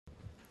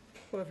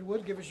Well, if you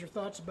would, give us your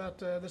thoughts about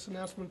this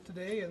announcement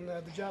today and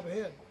the job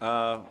ahead.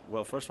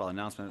 Well, first of all,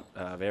 announcement.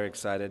 Very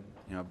excited.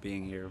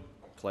 Being here,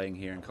 playing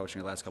here, and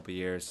coaching the last couple of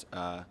years.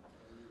 I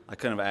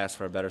couldn't have asked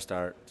for a better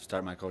start to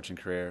start my coaching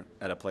career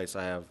at a place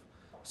I have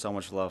so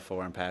much love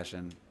for and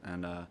passion.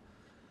 And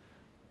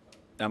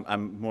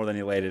I'm more than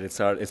elated. It's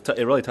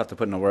really tough to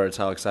put into words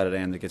how excited I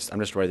am to get. I'm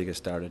just ready to get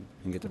started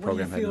and get the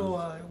program heading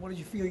on. What do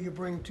you feel you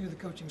bring to the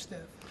coaching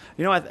staff?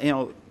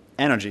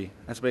 Energy.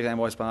 That's a big thing I've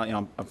always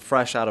found. I'm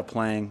fresh out of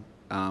playing.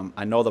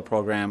 I know the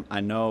program.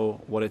 I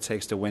know what it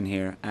takes to win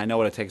here. I know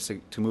what it takes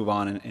to move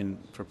on in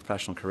for a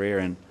professional career,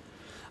 and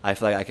I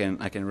feel like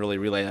I can really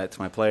relay that to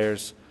my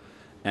players.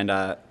 And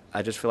I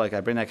just feel like I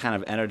bring that kind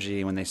of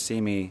energy when they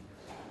see me.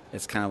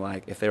 It's kind of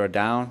like if they were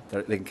down,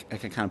 I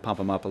can kind of pump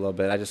them up a little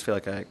bit. I just feel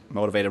like I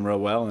motivate them real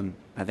well, and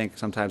I think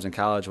sometimes in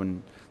college,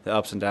 when the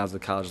ups and downs of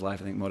the college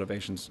life, I think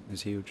motivation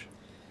is huge.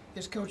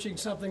 Is coaching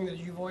something that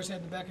you've always had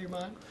in the back of your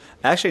mind?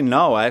 Actually,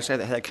 no. I actually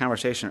had that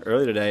conversation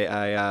earlier today.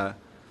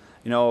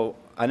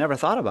 I never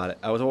thought about it.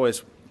 I was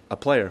always a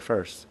player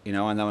first, and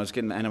then when I was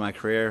getting to the end of my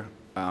career,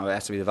 I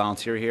asked to be the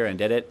volunteer here and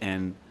did it.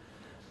 And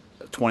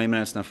 20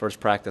 minutes in the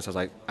first practice, I was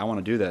like, I want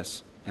to do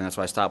this. And that's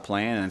why I stopped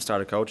playing and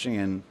started coaching.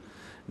 And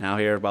now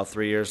here, about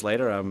 3 years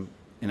later, I'm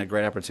in a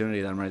great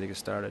opportunity that I'm ready to get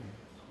started.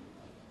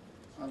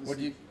 What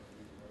do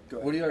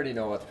you already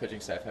know about the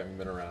pitching staff, having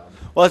been around?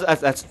 Well,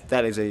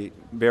 that is a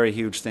very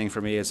huge thing for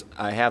me. Is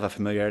I have a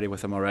familiarity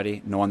with them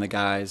already, knowing the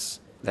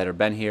guys that have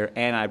been here,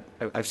 and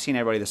I've seen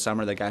everybody this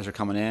summer. The guys are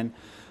coming in,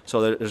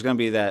 so there's going to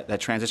be that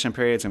transition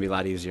period. It's going to be a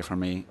lot easier for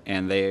me,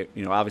 and they,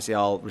 obviously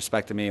all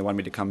respected me and wanted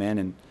me to come in,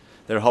 and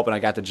they're hoping I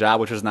got the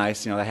job, which was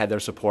nice. They had their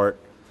support.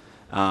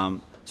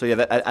 So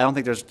yeah, I don't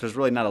think there's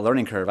really not a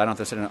learning curve. I don't have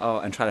to sit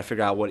and try to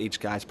figure out what each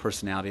guy's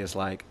personality is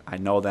like. I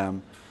know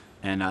them,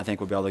 and I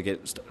think we'll be able to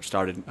get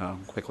started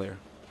quickly.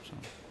 So.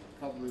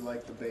 Probably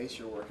like the base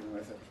you're working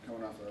with,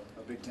 coming off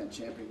a Big Ten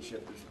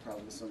championship. There's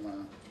probably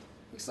some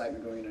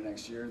excitement going into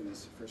next year in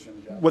this first round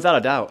of job. Without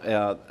a doubt.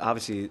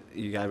 Obviously,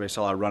 you guys already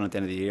saw our run at the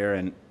end of the year,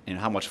 and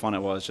how much fun it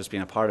was just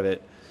being a part of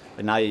it.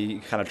 But now you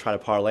kind of try to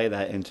parlay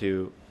that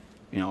into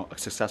a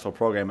successful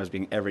program as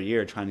being every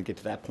year trying to get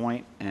to that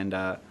point, and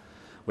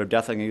we're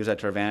definitely going to use that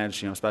to our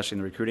advantage, especially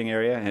in the recruiting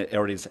area, and it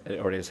already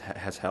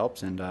has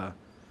helped, and I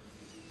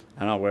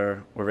don't know,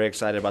 we're very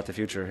excited about the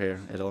future here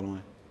at Illinois.